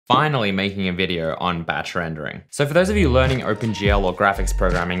finally making a video on batch rendering. So for those of you learning OpenGL or graphics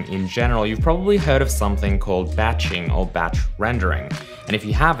programming in general, you've probably heard of something called batching or batch rendering. And if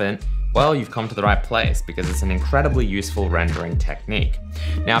you haven't, well, you've come to the right place because it's an incredibly useful rendering technique.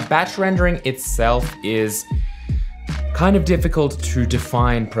 Now, batch rendering itself is kind of difficult to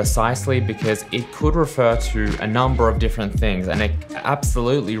define precisely because it could refer to a number of different things, and it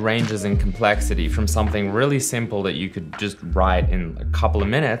absolutely ranges in complexity from something really simple that you could just write in a couple of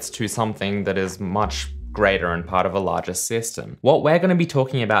minutes to something that is much greater and part of a larger system. What we're going to be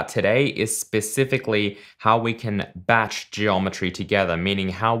talking about today is specifically how we can batch geometry together, meaning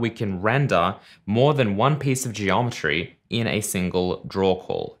how we can render more than one piece of geometry in a single draw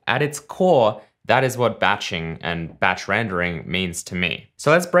call. At its core, that is what batching and batch rendering means to me.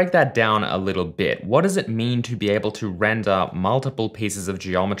 So let's break that down a little bit. What does it mean to be able to render multiple pieces of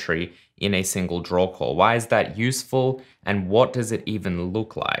geometry in a single draw call? Why is that useful, and what does it even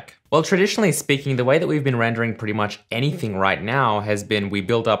look like? Well, traditionally speaking, the way that we've been rendering pretty much anything right now has been we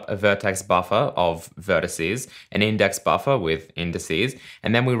build up a vertex buffer of vertices, an index buffer with indices,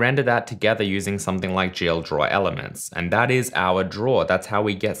 and then we render that together using something like GLDraw elements. And that is our draw. That's how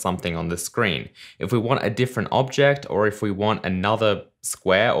we get something on the screen. If we want a different object, or if we want another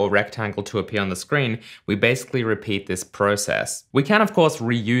square or rectangle to appear on the screen, we basically repeat this process. We can of course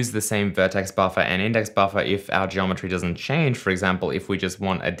reuse the same vertex buffer and index buffer if our geometry doesn't change. For example, if we just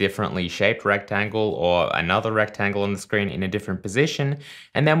want a differently shaped rectangle or another rectangle on the screen in a different position,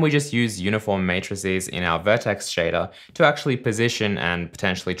 and then we just use uniform matrices in our vertex shader to actually position and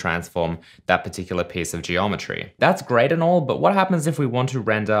potentially transform that particular piece of geometry. That's great and all, but what happens if we want to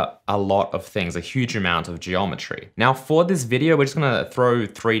render a lot of things, a huge amount of geometry? Now for this video, we're just gonna throw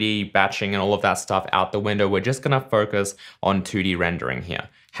 3D batching and all of that stuff out the window. We're just gonna focus on 2D rendering here.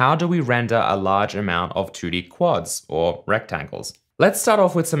 How do we render a large amount of 2D quads or rectangles? Let's start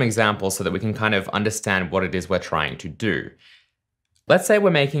off with some examples so that we can kind of understand what it is we're trying to do. Let's say we're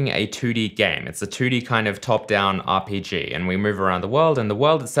making a 2D game. It's a 2D kind of top-down RPG, and we move around the world, and the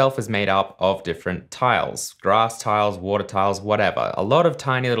world itself is made up of different tiles. Grass tiles, water tiles, whatever. A lot of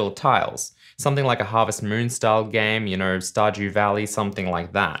tiny little tiles. Something like a Harvest Moon style game, you know, Stardew Valley, something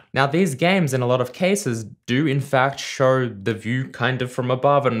like that. Now these games in a lot of cases do in fact show the view kind of from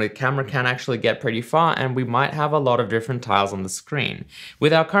above, and the camera can actually get pretty far, and we might have a lot of different tiles on the screen.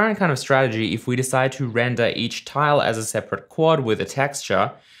 With our current kind of strategy, if we decide to render each tile as a separate quad with a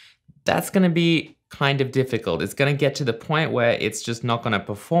texture, that's going to be kind of difficult. It's going to get to the point where it's just not going to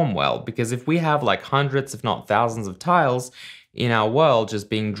perform well, because if we have like hundreds if not thousands of tiles in our world just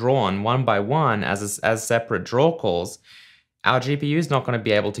being drawn one by one as separate draw calls, our GPU is not going to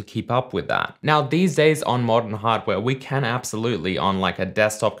be able to keep up with that. Now these days on modern hardware, we can absolutely, on like a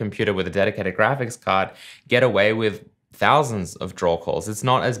desktop computer with a dedicated graphics card, get away with thousands of draw calls. It's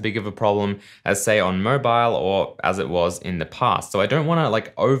not as big of a problem as say on mobile or as it was in the past. So I don't want to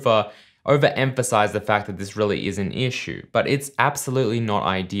like overemphasize the fact that this really is an issue, but it's absolutely not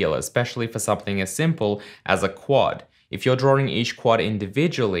ideal, especially for something as simple as a quad. If you're drawing each quad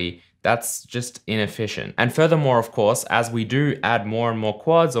individually, that's just inefficient. And furthermore, of course, as we do add more and more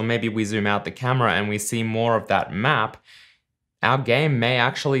quads, or maybe we zoom out the camera and we see more of that map, our game may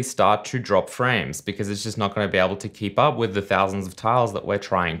actually start to drop frames because it's just not going to be able to keep up with the thousands of tiles that we're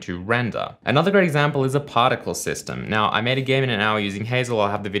trying to render. Another great example is a particle system. Now, I made a game in an hour using Hazel. I'll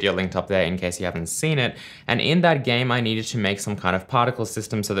have the video linked up there in case you haven't seen it. And in that game, I needed to make some kind of particle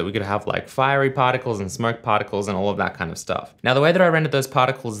system so that we could have like fiery particles and smoke particles and all of that kind of stuff. Now, the way that I rendered those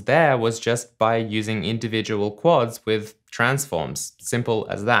particles there was just by using individual quads with transforms. Simple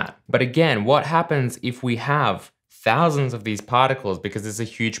as that. But again, what happens if we have thousands of these particles because it's a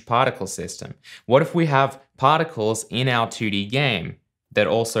huge particle system? What if we have particles in our 2D game that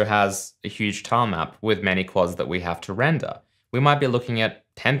also has a huge tile map with many quads that we have to render? We might be looking at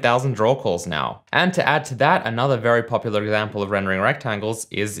 10,000 draw calls now. And to add to that, another very popular example of rendering rectangles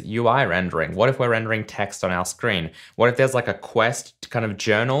is UI rendering. What if we're rendering text on our screen? What if there's like a quest kind of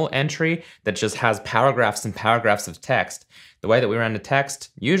journal entry that just has paragraphs and paragraphs of text? The way that we render text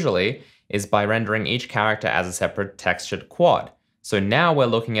usually is by rendering each character as a separate textured quad. So now we're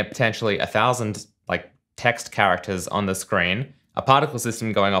looking at potentially 1,000 like text characters on the screen, a particle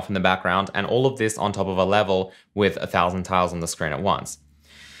system going off in the background, and all of this on top of a level with 1,000 tiles on the screen at once.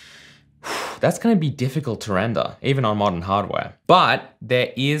 That's going to be difficult to render, even on modern hardware. But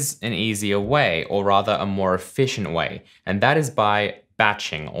there is an easier way, or rather a more efficient way, and that is by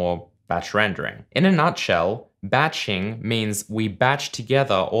batching or batch rendering. In a nutshell, batching means we batch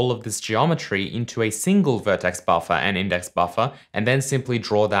together all of this geometry into a single vertex buffer and index buffer, and then simply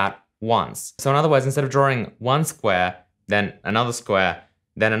draw that once. So in other words, instead of drawing one square, then another square,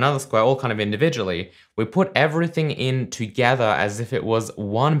 then another square, all kind of individually, we put everything in together as if it was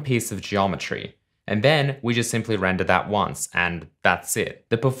one piece of geometry. And then we just simply render that once, and that's it.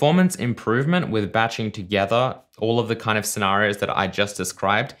 The performance improvement with batching together all of the kind of scenarios that I just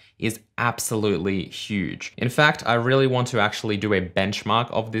described is absolutely huge. In fact, I really want to actually do a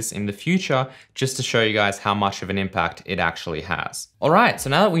benchmark of this in the future just to show you guys how much of an impact it actually has. All right, so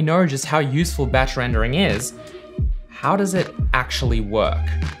now that we know just how useful batch rendering is, how does it actually work?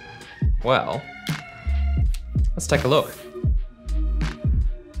 Well, let's take a look.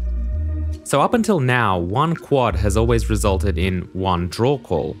 So up until now, one quad has always resulted in one draw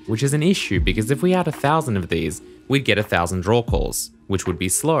call, which is an issue because if we had 1,000 of these, we'd get 1,000 draw calls, which would be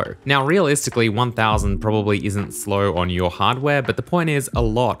slow. Now realistically, 1,000 probably isn't slow on your hardware, but the point is a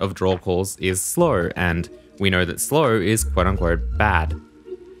lot of draw calls is slow, and we know that slow is quote unquote bad.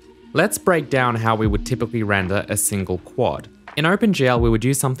 Let's break down how we would typically render a single quad. In OpenGL, we would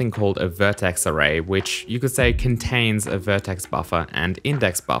use something called a vertex array, which you could say contains a vertex buffer and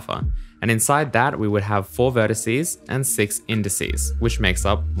index buffer. And inside that, we would have 4 vertices and 6 indices, which makes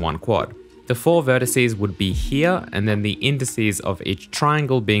up one quad. The 4 vertices would be here, and then the indices of each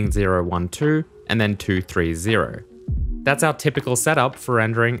triangle being 0, 1, 2, and then 2, 3, 0. That's our typical setup for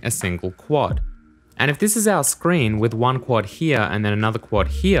rendering a single quad. And if this is our screen with one quad here and then another quad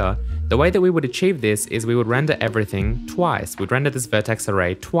here, the way that we would achieve this is we would render everything twice. We'd render this vertex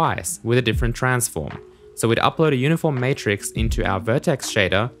array twice with a different transform. So we'd upload a uniform matrix into our vertex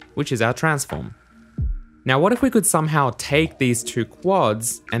shader, which is our transform. Now what if we could somehow take these 2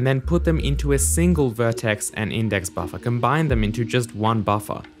 quads and then put them into a single vertex and index buffer, combine them into just one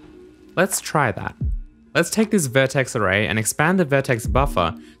buffer? Let's try that. Let's take this vertex array and expand the vertex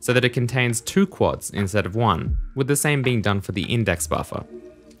buffer so that it contains 2 quads instead of 1, with the same being done for the index buffer.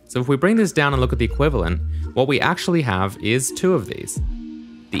 So if we bring this down and look at the equivalent, what we actually have is 2 of these.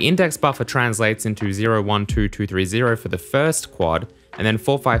 The index buffer translates into 0, 1, 2, 2, 3, 0 for the first quad, and then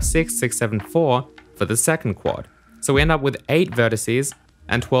 4, 5, 6, 6, 7, 4 for the second quad. So we end up with 8 vertices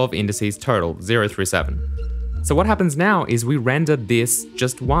and 12 indices total, 0 through 7. So what happens now is we render this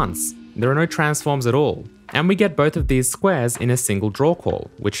just once. There are no transforms at all. And we get both of these squares in a single draw call,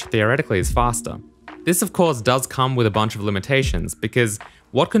 which theoretically is faster. This of course does come with a bunch of limitations, because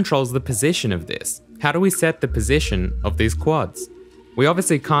what controls the position of this? How do we set the position of these quads? We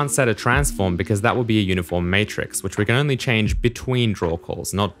obviously can't set a transform because that would be a uniform matrix, which we can only change between draw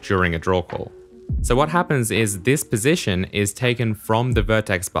calls, not during a draw call. So what happens is this position is taken from the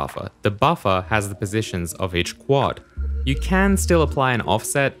vertex buffer. The buffer has the positions of each quad. You can still apply an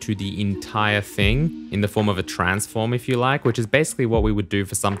offset to the entire thing in the form of a transform if you like, which is basically what we would do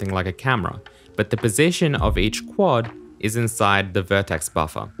for something like a camera. But the position of each quad is inside the vertex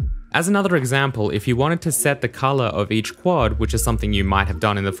buffer. As another example, if you wanted to set the color of each quad, which is something you might have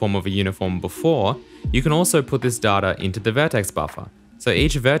done in the form of a uniform before, you can also put this data into the vertex buffer. So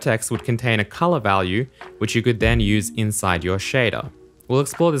each vertex would contain a color value, which you could then use inside your shader. We'll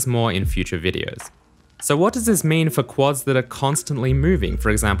explore this more in future videos. So what does this mean for quads that are constantly moving, for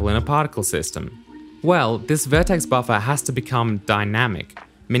example in a particle system? Well, this vertex buffer has to become dynamic,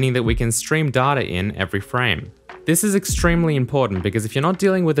 meaning that we can stream data in every frame. This is extremely important because if you're not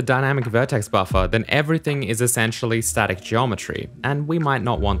dealing with a dynamic vertex buffer, then everything is essentially static geometry, and we might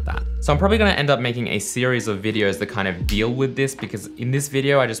not want that. So I'm probably going to end up making a series of videos that kind of deal with this, because in this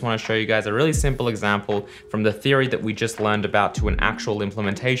video I just want to show you guys a really simple example from the theory that we just learned about to an actual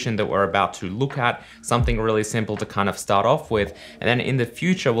implementation that we're about to look at, something really simple to kind of start off with, and then in the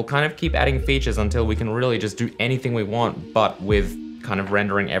future we'll kind of keep adding features until we can really just do anything we want, but with kind of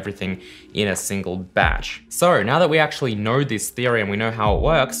rendering everything in a single batch. So now that we actually know this theory and we know how it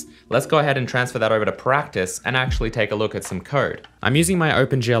works, let's go ahead and transfer that over to practice and actually take a look at some code. I'm using my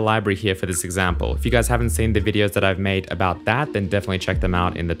OpenGL library here for this example. If you guys haven't seen the videos that I've made about that, then definitely check them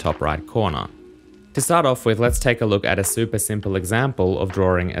out in the top right corner. To start off with, let's take a look at a super simple example of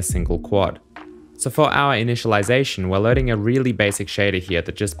drawing a single quad. So for our initialization, we're loading a really basic shader here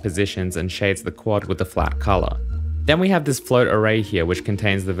that just positions and shades the quad with a flat color. Then we have this float array here which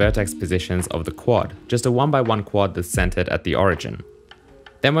contains the vertex positions of the quad, just a 1x1 quad that's centered at the origin.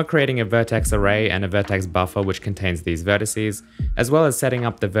 Then we're creating a vertex array and a vertex buffer which contains these vertices, as well as setting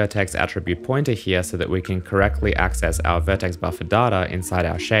up the vertex attribute pointer here so that we can correctly access our vertex buffer data inside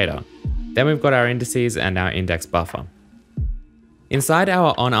our shader. Then we've got our indices and our index buffer. Inside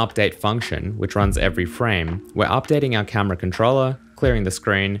our onUpdate function, which runs every frame, we're updating our camera controller, clearing the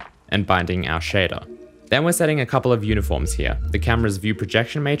screen, and binding our shader. Then we're setting a couple of uniforms here, the camera's view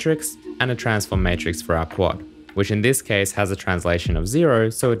projection matrix and a transform matrix for our quad, which in this case has a translation of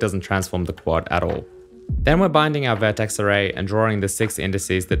 0, so it doesn't transform the quad at all. Then we're binding our vertex array and drawing the 6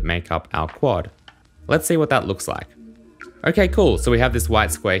 indices that make up our quad. Let's see what that looks like. Okay, cool, so we have this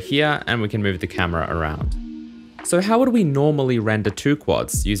white square here and we can move the camera around. So how would we normally render 2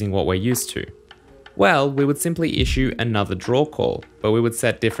 quads using what we're used to? Well, we would simply issue another draw call, but we would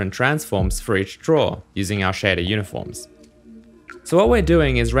set different transforms for each draw using our shader uniforms. So what we're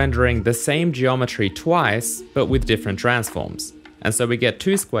doing is rendering the same geometry twice, but with different transforms. And so we get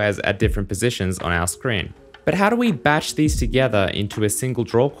 2 squares at different positions on our screen. But how do we batch these together into a single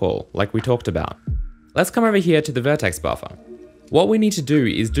draw call like we talked about? Let's come over here to the vertex buffer. What we need to do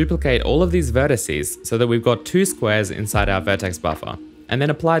is duplicate all of these vertices so that we've got 2 squares inside our vertex buffer, and then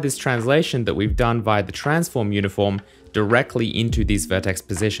apply this translation that we've done via the transform uniform directly into these vertex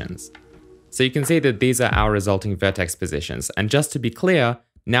positions. So you can see that these are our resulting vertex positions, and just to be clear,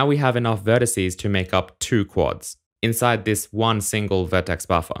 now we have enough vertices to make up 2 quads inside this one single vertex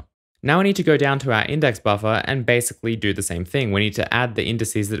buffer. Now we need to go down to our index buffer and basically do the same thing. We need to add the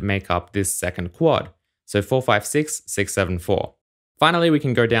indices that make up this second quad. So 4, 5, 6, 6, 7, 4. Finally, we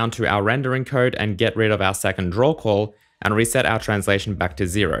can go down to our rendering code and get rid of our second draw call and reset our translation back to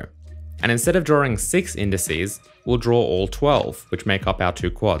 0. And instead of drawing 6 indices, we'll draw all 12, which make up our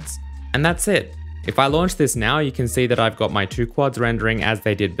 2 quads. And that's it. If I launch this now, you can see that I've got my 2 quads rendering as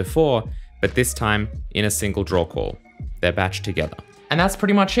they did before, but this time in a single draw call. They're batched together. And that's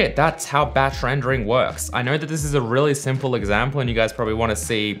pretty much it. That's how batch rendering works. I know that this is a really simple example and you guys probably want to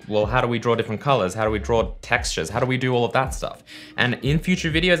see, well, how do we draw different colors? How do we draw textures? How do we do all of that stuff? And in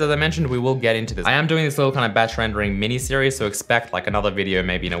future videos, as I mentioned, we will get into this. I am doing this little kind of batch rendering mini series, so expect like another video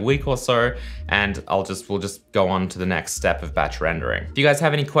maybe in a week or so, and we'll just go on to the next step of batch rendering. If you guys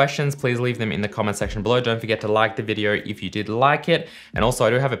have any questions, please leave them in the comment section below. Don't forget to like the video if you did like it. And also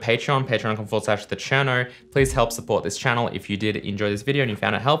I do have a Patreon, patreon.com/the Cherno. Please help support this channel if you did enjoy this video and you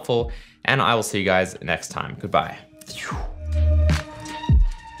found it helpful, and I will see you guys next time. Goodbye.